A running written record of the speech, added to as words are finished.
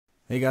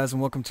Hey guys,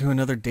 and welcome to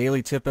another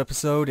Daily Tip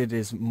episode. It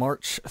is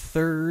March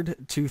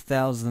 3rd,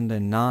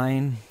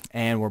 2009,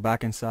 and we're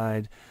back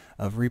inside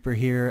of Reaper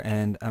here,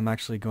 and I'm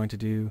actually going to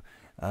do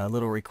a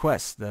little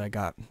request that I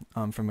got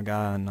from a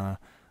guy on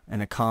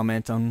in a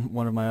comment on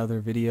one of my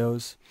other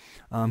videos.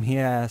 He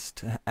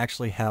asked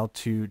actually how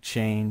to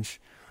change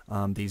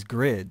these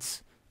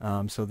grids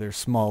so they're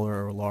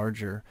smaller or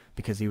larger,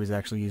 because he was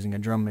actually using a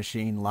drum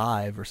machine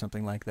live or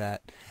something like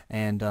that,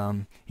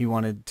 and he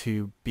wanted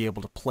to be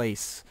able to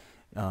place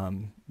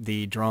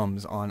the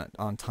drums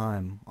on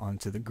time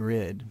onto the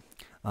grid,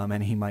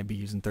 and he might be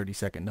using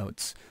 30-second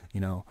notes,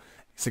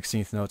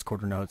 16th notes,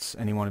 quarter notes,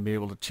 and he want to be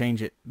able to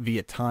change it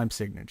via time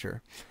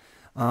signature.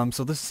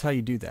 So this is how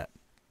you do that.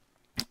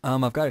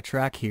 I've got a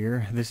track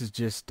here. This is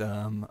just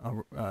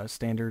a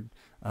standard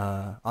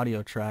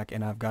audio track,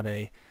 and I've got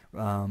a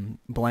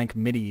blank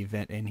MIDI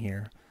event in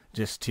here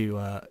just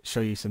to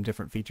show you some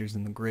different features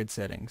in the grid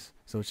settings.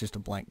 So it's just a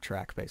blank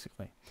track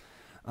basically.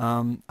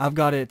 I've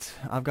got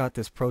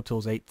this Pro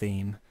Tools 8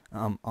 theme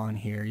on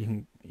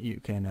here.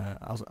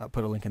 I'll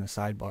put a link in the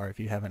sidebar if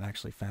you haven't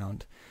actually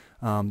found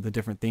the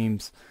different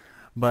themes.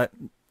 But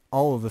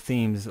all of the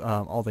themes,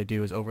 all they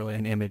do is overlay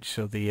an image,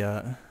 so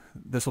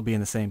this will be in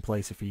the same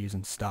place if you're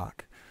using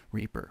stock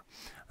Reaper.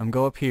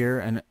 Go up here,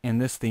 and in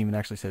this theme it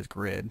actually says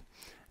grid,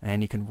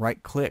 and you can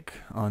right click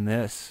on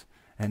this,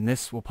 and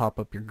this will pop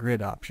up your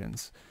grid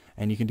options,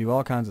 and you can do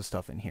all kinds of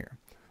stuff in here.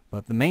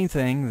 But the main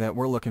thing that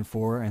we're looking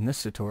for in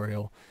this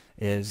tutorial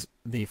is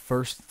the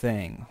first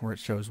thing where it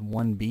shows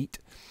one beat,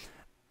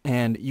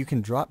 and you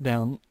can drop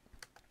down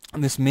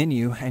this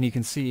menu and you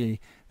can see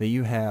that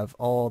you have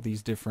all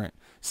these different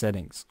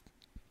settings.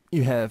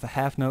 You have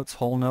half notes,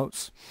 whole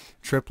notes,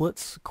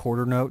 triplets,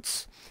 quarter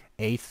notes,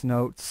 eighth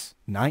notes,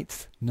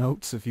 ninth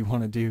notes if you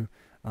want to do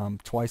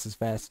twice as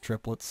fast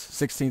triplets,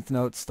 16th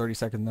notes,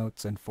 32nd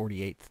notes, and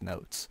 48th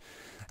notes.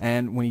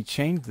 And when you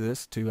change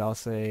this to, I'll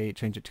say,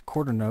 change it to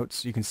quarter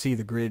notes, you can see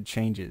the grid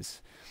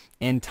changes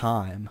in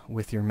time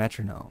with your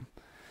metronome.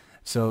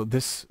 So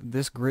this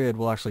grid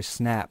will actually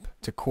snap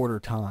to quarter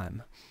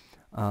time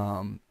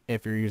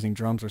if you're using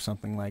drums or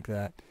something like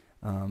that.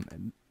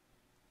 And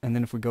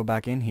then if we go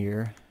back in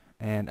here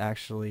and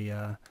actually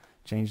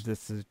change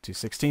this to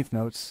 16th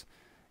notes,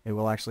 it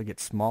will actually get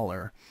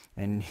smaller,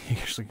 and it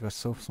actually goes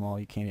so small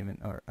you can't even,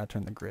 or I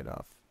turned the grid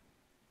off.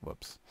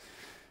 Whoops.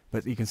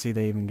 But you can see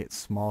they even get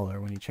smaller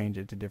when you change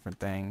it to different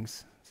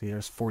things. See,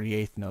 there's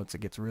 48th notes,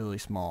 it gets really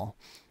small.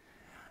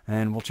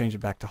 And we'll change it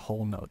back to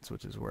whole notes,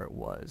 which is where it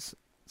was,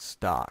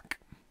 stock.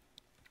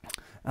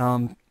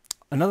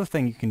 Another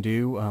thing you can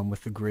do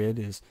with the grid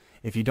is,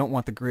 if you don't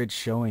want the grid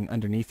showing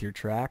underneath your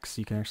tracks,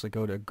 you can actually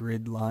go to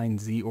grid line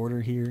Z order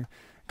here,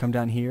 come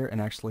down here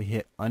and actually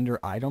hit under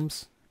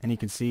items, and you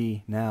can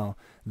see now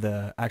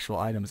the actual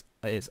items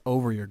is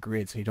over your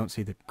grid, so you don't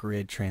see the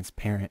grid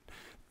transparent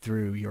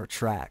through your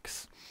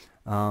tracks.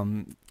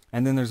 And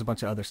then there's a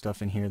bunch of other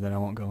stuff in here that I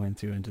won't go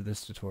into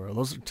this tutorial.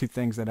 Those are two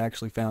things that I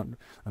actually found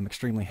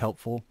extremely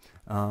helpful,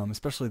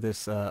 especially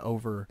this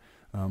over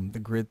the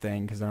grid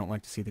thing, because I don't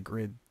like to see the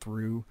grid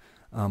through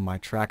my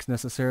tracks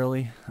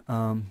necessarily.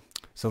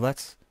 So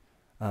that's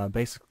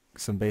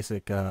some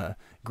basic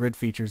grid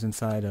features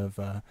inside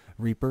of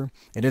Reaper.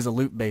 It is a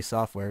loop-based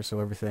software, so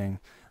everything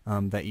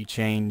that you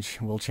change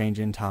will change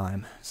in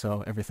time,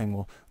 so everything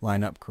will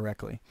line up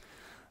correctly.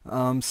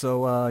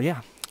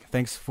 Yeah,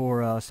 thanks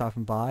for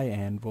stopping by,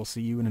 and we'll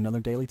see you in another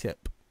daily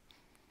tip.